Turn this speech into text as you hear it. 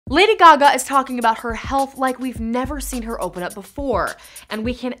Lady Gaga is talking about her health like we've never seen her open up before, and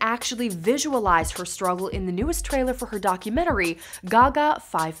we can actually visualize her struggle in the newest trailer for her documentary, Gaga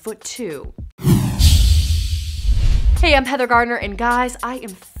 5 Foot 2. Hey, I'm Heather Gardner, and guys, I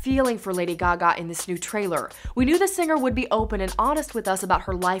am feeling for Lady Gaga in this new trailer. We knew the singer would be open and honest with us about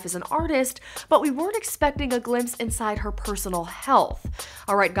her life as an artist, but we weren't expecting a glimpse inside her personal health.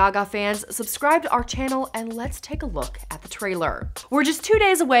 Alright, Gaga fans, subscribe to our channel and let's take a look at the trailer. We're just 2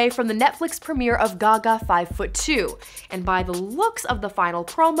 days away from the Netflix premiere of Gaga 5 Foot 2, and by the looks of the final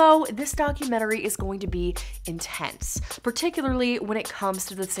promo, this documentary is going to be intense, particularly when it comes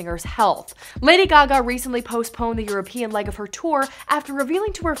to the singer's health. Lady Gaga recently postponed the European leg of her tour after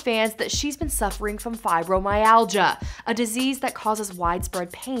revealing to her fans that she's been suffering from fibromyalgia, a disease that causes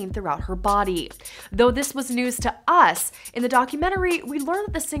widespread pain throughout her body. Though this was news to us, in the documentary, we learned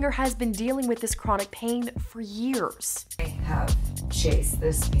that the singer has been dealing with this chronic pain for years. I have chased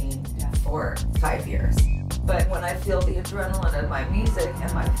this pain for 5 years. But when I feel the adrenaline of my music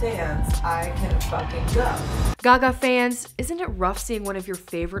and my fans, I can fucking go. Gaga fans, isn't it rough seeing one of your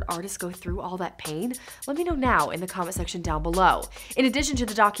favorite artists go through all that pain? Let me know now in the comment section down below. In addition to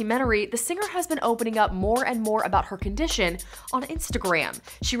the documentary, the singer has been opening up more and more about her condition on Instagram.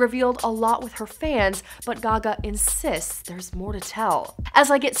 She revealed a lot with her fans, but Gaga insists there's more to tell. As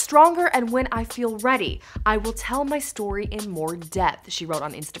I get stronger and when I feel ready, I will tell my story in more depth, she wrote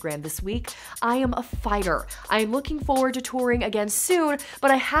on Instagram this week. I am a fighter. I am looking forward to touring again soon, but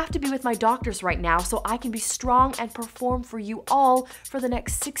I have to be with my doctors right now so I can be strong and perform for you all for the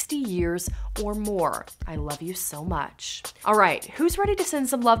next 60 years or more. I love you so much. All right, who's ready to send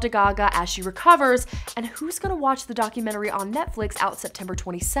some love to Gaga as she recovers, and who's gonna watch the documentary on Netflix out September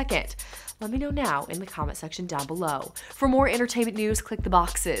 22nd? Let me know now in the comment section down below. For more entertainment news, click the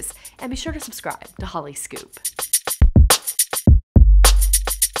boxes, and be sure to subscribe to Hollyscoop.